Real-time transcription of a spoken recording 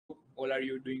all are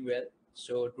you doing well?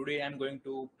 So today I'm going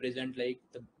to present like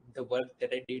the work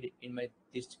that I did in my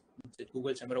this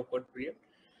Google Summer of Code project.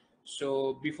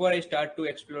 So before I start to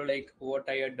explore like what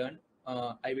I have done,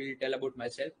 I will tell about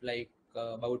myself,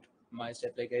 about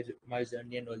myself, like my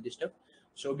journey and all this stuff.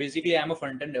 So basically, I'm a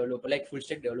front-end developer, like full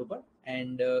stack developer,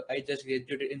 and I just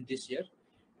graduated in this year,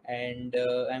 and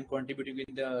I'm contributing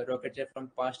in the Rocket.Chat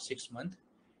from past 6 months.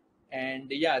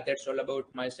 And yeah, that's all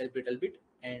about myself a little bit,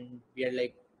 and we are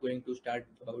like going to start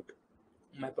about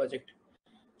my project.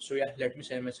 So yeah, let me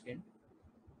share my screen.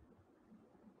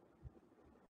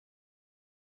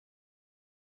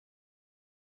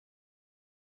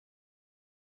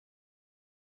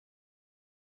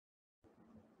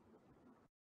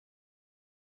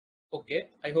 Okay,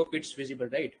 I hope it's visible,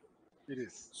 right? It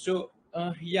is. So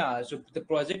yeah, so the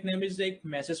project name is like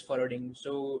message forwarding.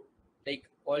 So like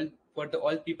all for the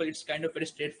all people, it's kind of very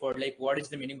straightforward. Like what is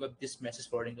the meaning of this message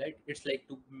forwarding, right? It's like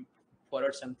to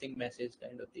forward something message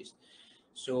kind of this.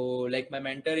 So like my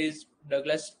mentor is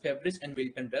Douglas Fabris and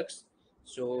Wilton Brooks.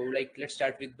 So like let's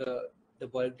start with the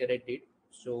work that I did.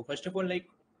 So first of all, like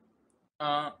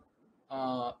uh,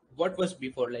 what was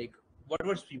before, like what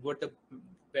was before the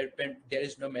when there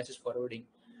is no message forwarding.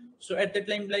 So at that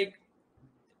time, like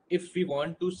if we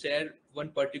want to share one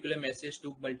particular message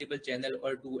to multiple channel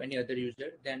or to any other user,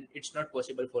 then it's not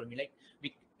possible for me. Like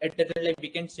we at that time, like we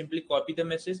can simply copy the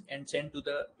message and send to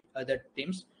the other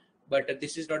teams, but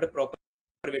this is not a proper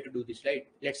way to do this, right?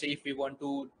 Let's say if we want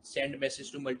to send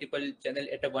message to multiple channel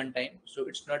at a one time, so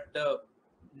it's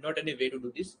not any way to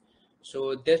do this.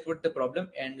 So that's what the problem.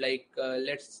 And like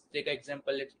let's take an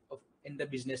example of in the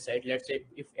business side. Let's say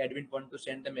if admin want to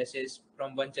send the message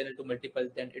from one channel to multiple,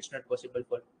 then it's not possible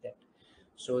for that.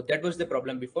 So that was the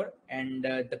problem before. And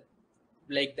the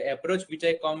like the approach which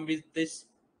I come with this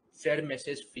share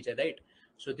message feature, right?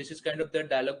 So this is kind of the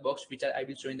dialog box which I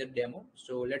will show in the demo.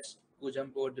 So let's go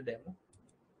jump over the demo.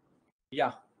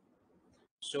 Yeah,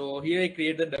 so here I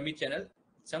create the dummy channel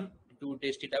some to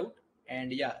test it out.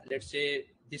 And yeah, let's say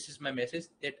this is my message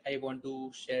that I want to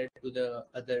share to the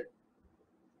other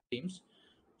teams.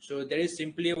 So there is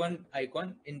simply one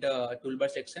icon in the toolbar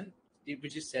section,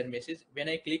 which is share message. When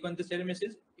I click on the share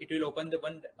message, it will open the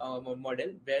one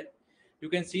model where you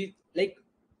can see like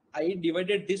I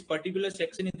divided this particular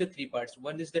section into three parts.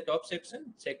 One is the top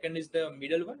section, second is the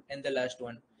middle one, and the last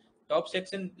one. Top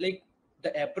section, like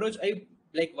the approach I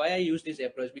like why I use this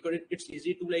approach because it's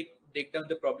easy to like break down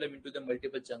the problem into the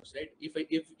multiple chunks, right?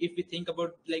 If we think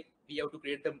about like we have to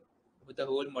create the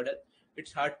whole model,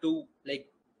 it's hard to like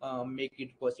make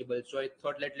it possible. So I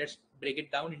thought let's break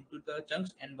it down into the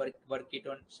chunks and work it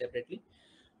on separately.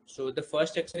 So the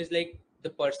first section is like the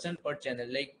person or channel.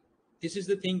 Like this is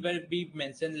the thing where we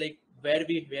mention like where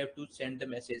we have to send the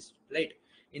message, right?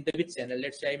 In the which channel.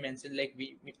 Let's say I mentioned like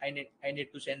I need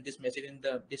to send this message in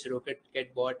the this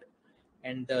Rocket.Cat bot,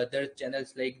 and the other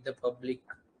channels like the public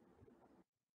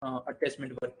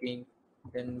attachment working,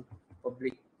 then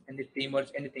public and the team or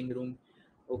anything room.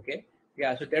 Okay.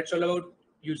 Yeah. So that's all about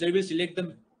user will select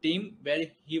the team where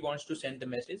he wants to send the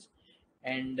message.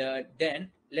 And then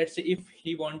let's say if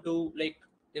he want to like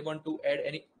they want to add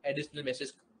any additional message,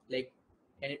 like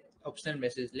any optional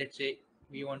message. Let's say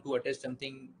we want to attach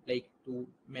something like to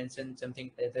mention something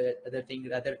other thing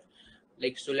rather,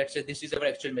 like so let's say this is our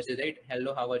actual message, right?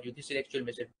 Hello, how are you? This is actual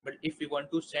message. But if we want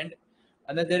to send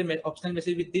another optional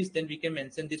message with this, then we can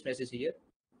mention this message here.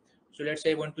 So let's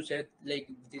say I want to say like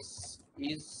this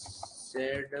is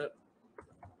said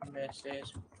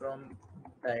message from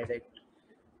direct.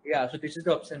 Yeah, so this is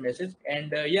the optional message.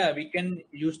 And yeah, we can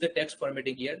use the text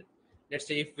formatting here. Let's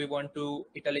say if we want to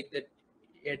italic that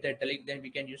add the italic, then we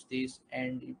can use this.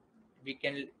 And we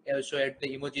can also add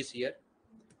the emojis here,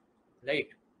 right?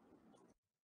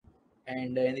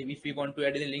 And if we want to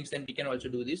add any links, then we can also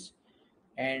do this.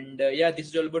 And yeah, this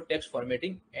is all about text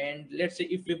formatting. And let's say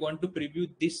if we want to preview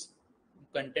this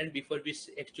content before we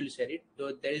actually share it,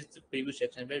 so there is the preview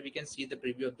section where we can see the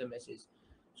preview of the message.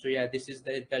 So yeah, this is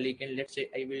the italic, and let's say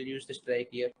I will use the strike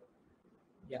here.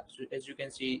 Yeah, so as you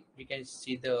can see, we can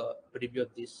see the preview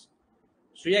of this.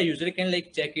 So yeah, user can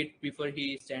like check it before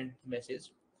he sends message.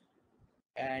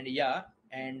 And yeah,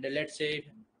 and let's say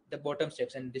the bottom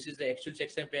section, this is the actual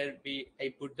section where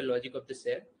I put the logic of the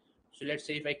share. So let's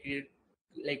say if I create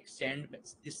like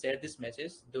share this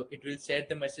message, though it will share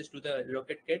the message to the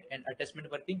Rocket.Cat and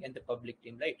attachment working and the public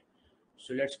team, right?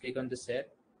 So let's click on the share.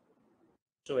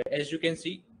 So as you can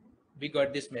see, we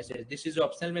got this message. This is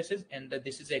optional message, and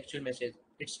this is the actual message.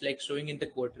 It's like showing in the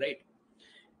code, right?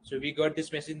 So we got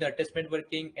this message in the attachment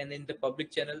working and in the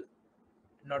public channel,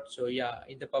 not so, yeah,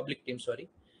 in the public team, sorry.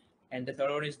 And the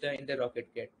third one is the in the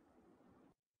Rocket.Cat.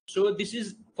 So this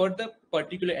is for the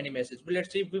particular any message. But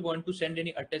let's say if we want to send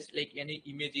any attach like any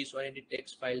images or any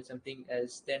text file, something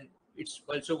else, then it's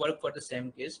also work for the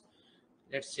same case.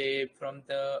 Let's say from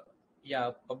the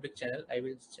public channel, I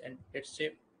will send. Let's say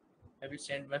I will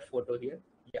send my photo here.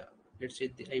 Yeah, let's say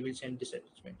I will send this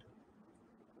attachment.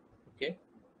 Okay,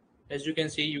 as you can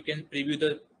see, you can preview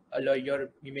the allow your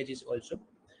images also.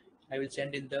 I will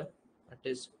send in the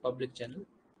attach public channel.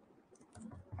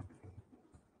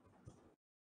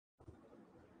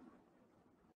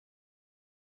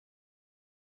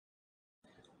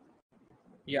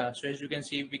 Yeah, so as you can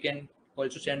see, we can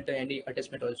also send the any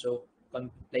attachment also.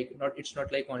 Like not, it's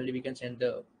not like only we can send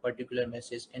the particular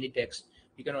message, any text.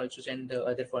 We can also send the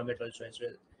other format also as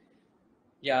well.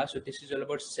 Yeah, so this is all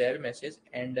about share message,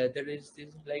 and there is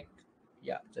this like,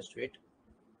 yeah, just wait.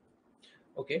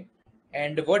 Okay,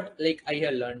 and what like I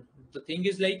have learned, the thing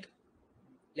is like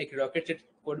Rocket.Chat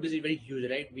code base is very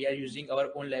huge, right? We are using our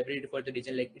own library for the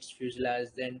design, like it's fuselage.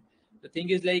 Then the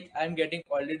thing is like I'm getting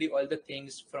already all the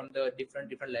things from the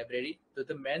different library. So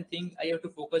the main thing I have to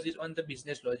focus is on the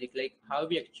business logic, like how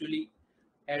we actually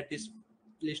add this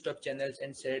list of channels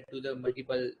and set to the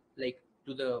multiple, like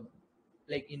to the,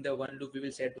 like in the one loop we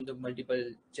will set to the multiple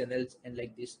channels and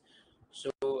like this. So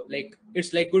like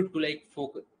it's like good to like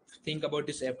focus, think about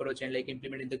this approach and like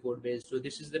implement in the code base. So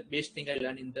this is the best thing I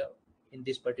learned in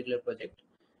this particular project.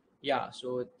 Yeah,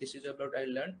 so this is about I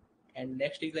learned. And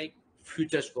next is like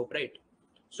future scope, right?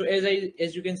 So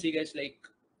as you can see guys, like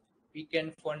we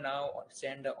can for now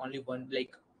send only one,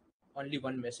 like only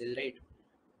one message, right?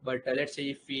 But let's say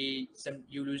if we some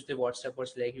you use the WhatsApp or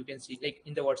Slack, you can see like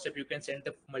in the WhatsApp you can send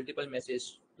the multiple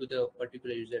message to the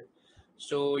particular user.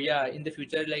 So yeah, in the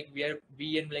future, like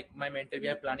we and like my mentor, we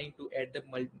are planning to add the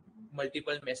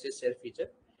multiple message share feature,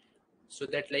 so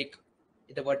that like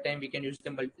the what time we can use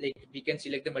the like we can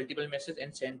select the multiple message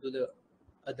and send to the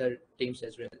other teams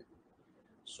as well.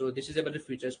 So this is about the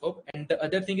future scope. And the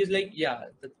other thing is like, yeah,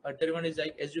 the other one is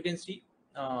like, as you can see,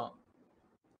 uh,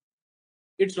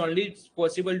 it's only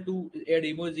possible to add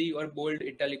emoji or bold,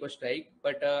 italic or strike,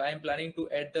 but I'm planning to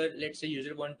add the, let's say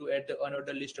user want to add the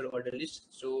unordered list or order list,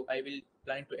 so I will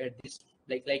planning to add this,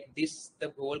 like this,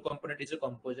 the whole component is a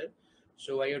composer,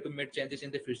 so I have to make changes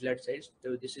in the fuselage size.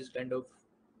 So this is kind of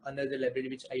another library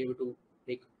which I have to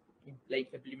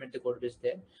like implement the code base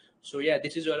there. So yeah,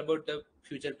 this is all about the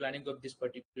future planning of this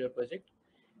particular project.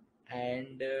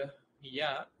 And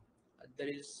yeah, there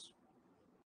is,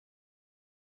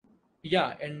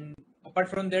 yeah, and apart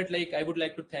from that, like I would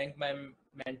like to thank my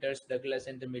mentors Douglas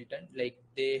and the Milton. Like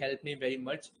they helped me very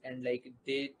much, and like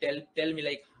they tell me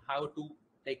like how to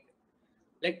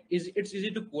like is it's easy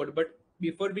to code, but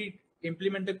before we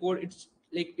implement the code,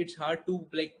 it's hard to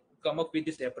like come up with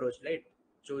this approach, right?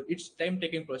 So it's time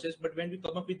taking process, but when we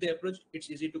come up with the approach, it's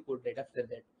easy to code right after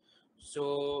that.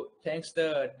 So thanks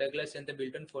the Douglas and the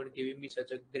Milton for giving me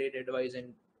such a great advice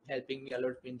and helping me a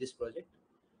lot in this project.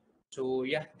 So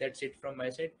yeah, that's it from my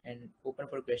side, and open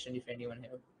for question if anyone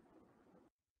have.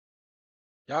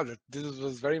 Yeah, this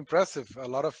was very impressive. A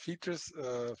lot of features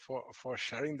for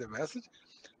sharing the message.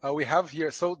 We have here,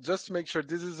 so just to make sure,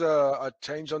 this is a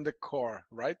change on the core,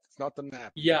 right? It's not an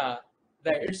app. Yeah,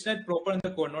 that it's not proper in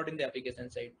the code, not in the application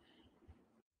side.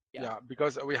 Yeah. Yeah,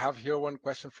 because we have here one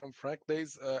question from Frank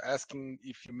Days asking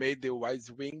if you made the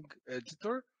Wise Wing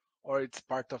editor or it's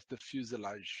part of the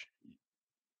fuselage.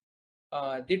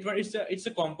 That one it's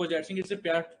a composer. I think it's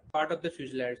a part of the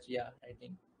fuselage. Yeah, I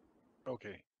think.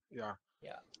 Okay, yeah.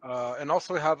 Yeah. And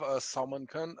also we have Salman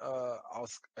Khan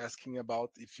asking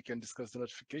about if you can discuss the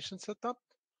notification setup.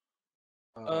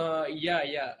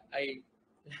 Yeah, I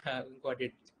got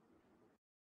it.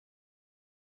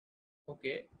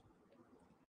 Okay.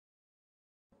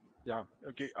 Yeah,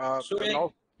 okay. So And like,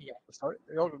 also, yeah. sorry,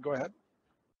 no, go ahead.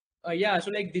 Yeah, so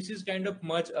like this is kind of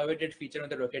much awaited feature on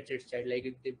the Rocket.Chat side.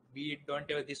 Like we don't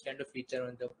have this kind of feature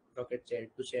on the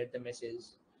Rocket.Chat to share the message.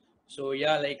 So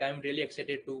yeah, like I'm really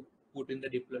excited to put in the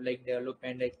like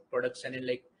development, like production, and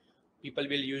like people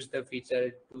will use the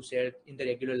feature to share in the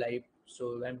regular life.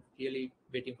 So I'm really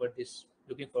waiting for this,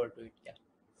 looking forward to it. Yeah.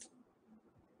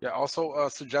 Yeah, also a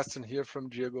suggestion here from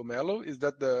Diego Melo is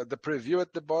that the preview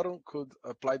at the bottom could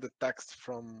apply the text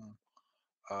from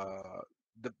uh,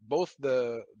 both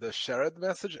the shared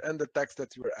message and the text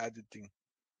that you were editing.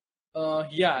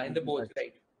 Yeah, in the both,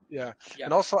 right? Yeah, Yeah.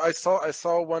 and also I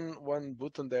saw one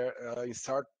button there,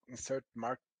 insert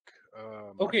mark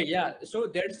mark. Okay, yeah. So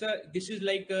that's this is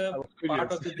like I a was part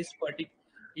curious. of the this particular.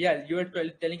 Yeah, you were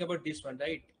telling about this one,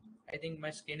 right? I think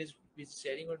my screen is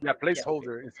sharing or Yeah, not. Yeah, okay.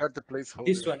 placeholder. Insert the This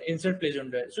placeholder. one, insert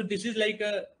placeholder. So this is like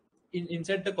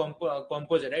insert the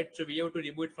composer, right? So we have to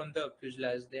remove it from the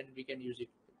fuselage, then we can use it.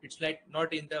 it's like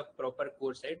not in the proper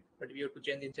core side, but we have to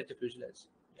change inside the fuselage.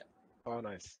 Yeah. Oh,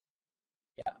 nice.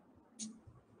 Yeah.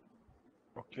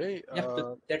 Okay.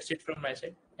 Yeah. That's it from my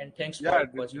side. And thanks Yeah, for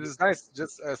watching this this is video. nice.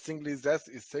 Just Singly Zest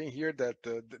is saying here that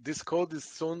this code is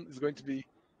going to be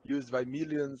used by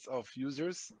millions of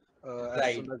users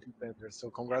as soon Right. as it enters. So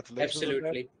congratulations on that.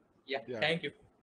 Absolutely. Yeah. Yeah. Thank you.